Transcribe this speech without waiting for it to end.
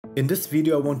In this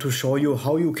video I want to show you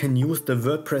how you can use the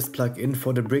WordPress plugin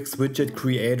for the Bricks Widget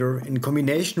Creator in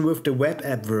combination with the web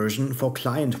app version for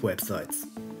client websites.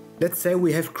 Let's say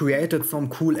we have created some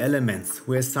cool elements.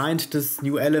 We assigned these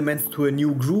new elements to a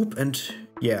new group and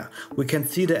yeah, we can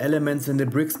see the elements in the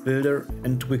Bricks builder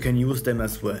and we can use them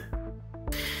as well.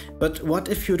 But what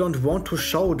if you don't want to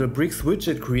show the Bricks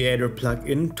Widget Creator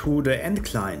plugin to the end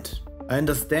client? I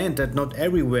understand that not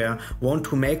everywhere want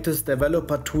to make these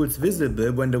developer tools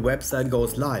visible when the website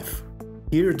goes live.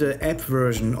 Here the app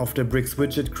version of the Bricks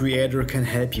Widget Creator can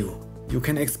help you. You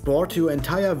can export your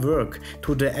entire work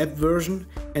to the app version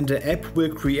and the app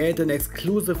will create an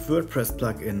exclusive WordPress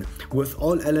plugin with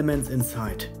all elements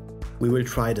inside. We will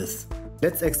try this.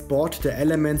 Let's export the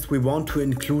elements we want to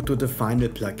include to the final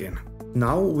plugin.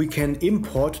 Now we can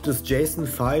import this JSON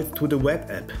file to the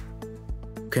web app.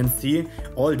 You can see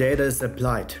all data is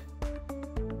applied.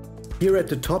 Here at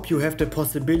the top you have the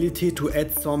possibility to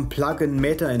add some plugin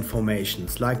meta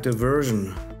informations like the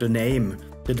version, the name,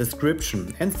 the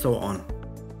description and so on.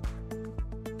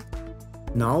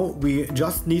 Now we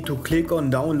just need to click on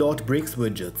download Bricks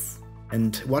widgets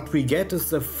and what we get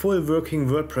is a full working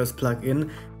WordPress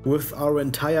plugin with our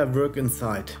entire work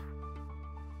inside.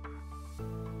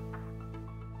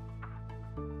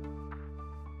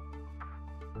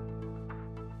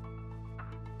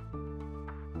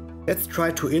 Let's try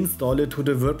to install it to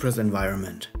the WordPress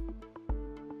environment.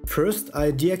 First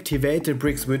I deactivate the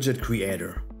Bricks Widget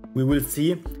Creator. We will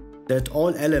see that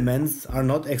all elements are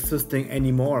not existing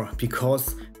anymore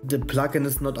because the plugin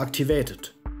is not activated.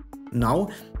 Now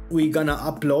we're gonna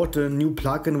upload the new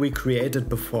plugin we created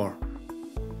before.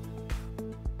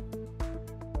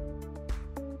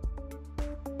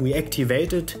 We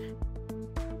activate it.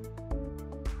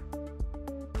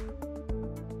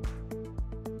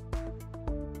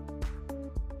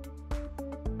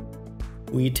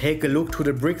 We take a look to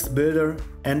the Bricks builder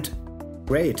and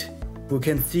great, we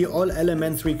can see all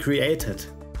elements we created.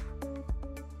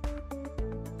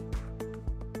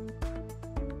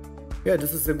 Yeah,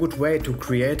 this is a good way to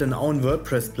create an own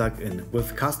WordPress plugin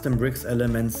with custom Bricks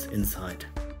elements inside.